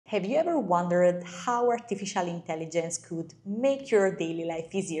Have you ever wondered how artificial intelligence could make your daily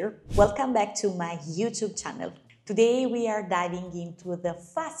life easier? Welcome back to my YouTube channel. Today we are diving into the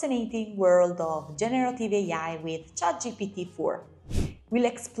fascinating world of generative AI with ChatGPT-4. We'll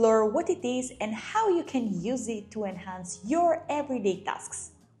explore what it is and how you can use it to enhance your everyday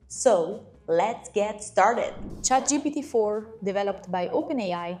tasks. So, let's get started. ChatGPT-4, developed by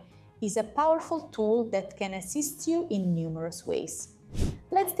OpenAI, is a powerful tool that can assist you in numerous ways.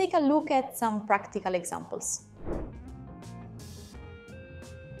 Let's take a look at some practical examples.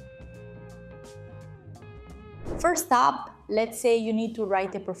 First up, let's say you need to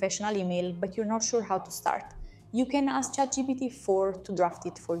write a professional email, but you're not sure how to start. You can ask ChatGPT-4 to draft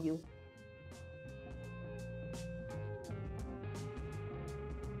it for you.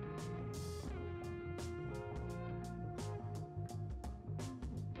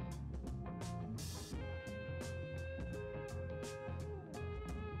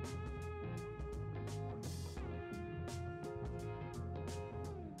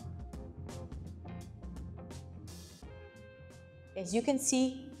 As you can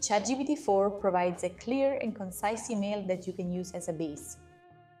see, ChatGPT-4 provides a clear and concise email that you can use as a base.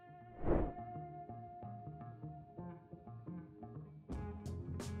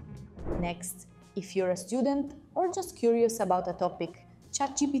 Next, if you're a student or just curious about a topic,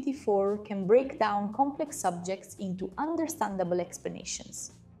 ChatGPT-4 can break down complex subjects into understandable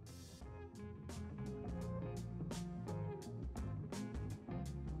explanations.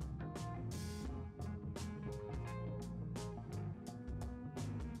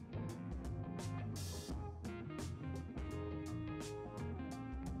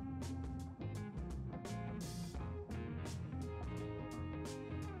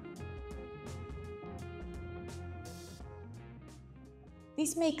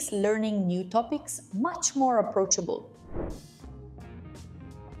 This makes learning new topics much more approachable.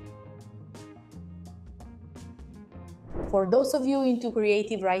 For those of you into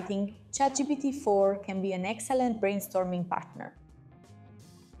creative writing, ChatGPT-4 can be an excellent brainstorming partner.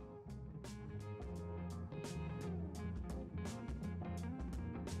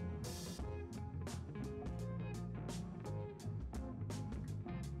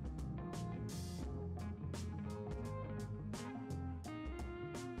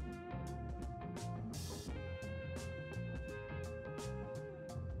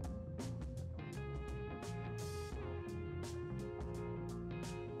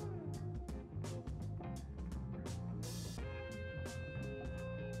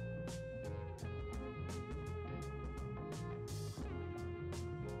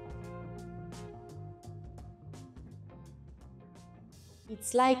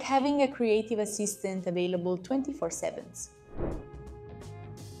 It's like having a creative assistant available 24/7.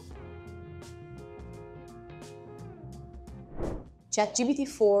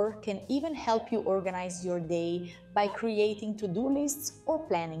 ChatGPT-4 can even help you organize your day by creating to-do lists or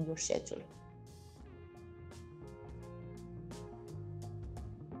planning your schedule.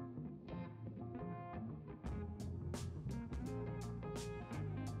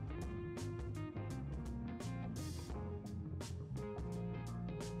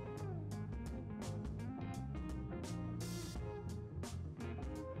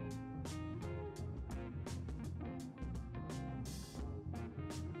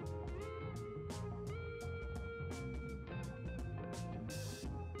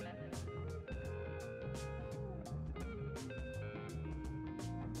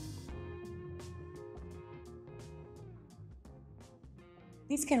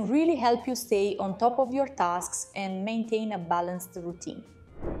 This can really help you stay on top of your tasks and maintain a balanced routine.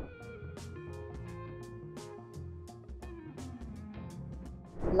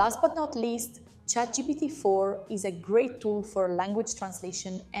 Last but not least, ChatGPT-4 is a great tool for language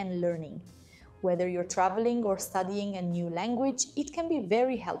translation and learning. Whether you're traveling or studying a new language, it can be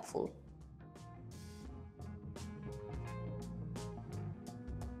very helpful.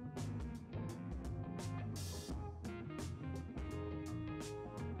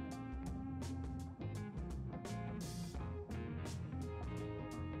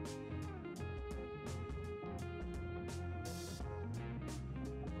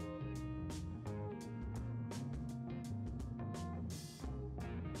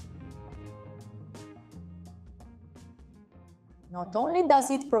 Not only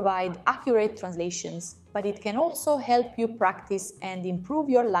does it provide accurate translations, but it can also help you practice and improve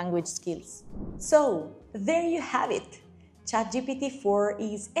your language skills. So, there you have it. ChatGPT-4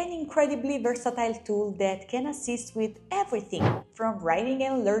 is an incredibly versatile tool that can assist with everything from writing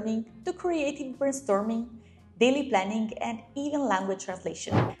and learning to creative brainstorming, daily planning, and even language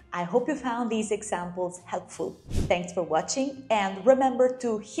translation. I hope you found these examples helpful. Thanks for watching, and remember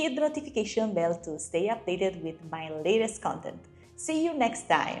to hit the notification bell to stay updated with my latest content. See you next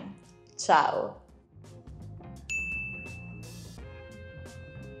time. Ciao!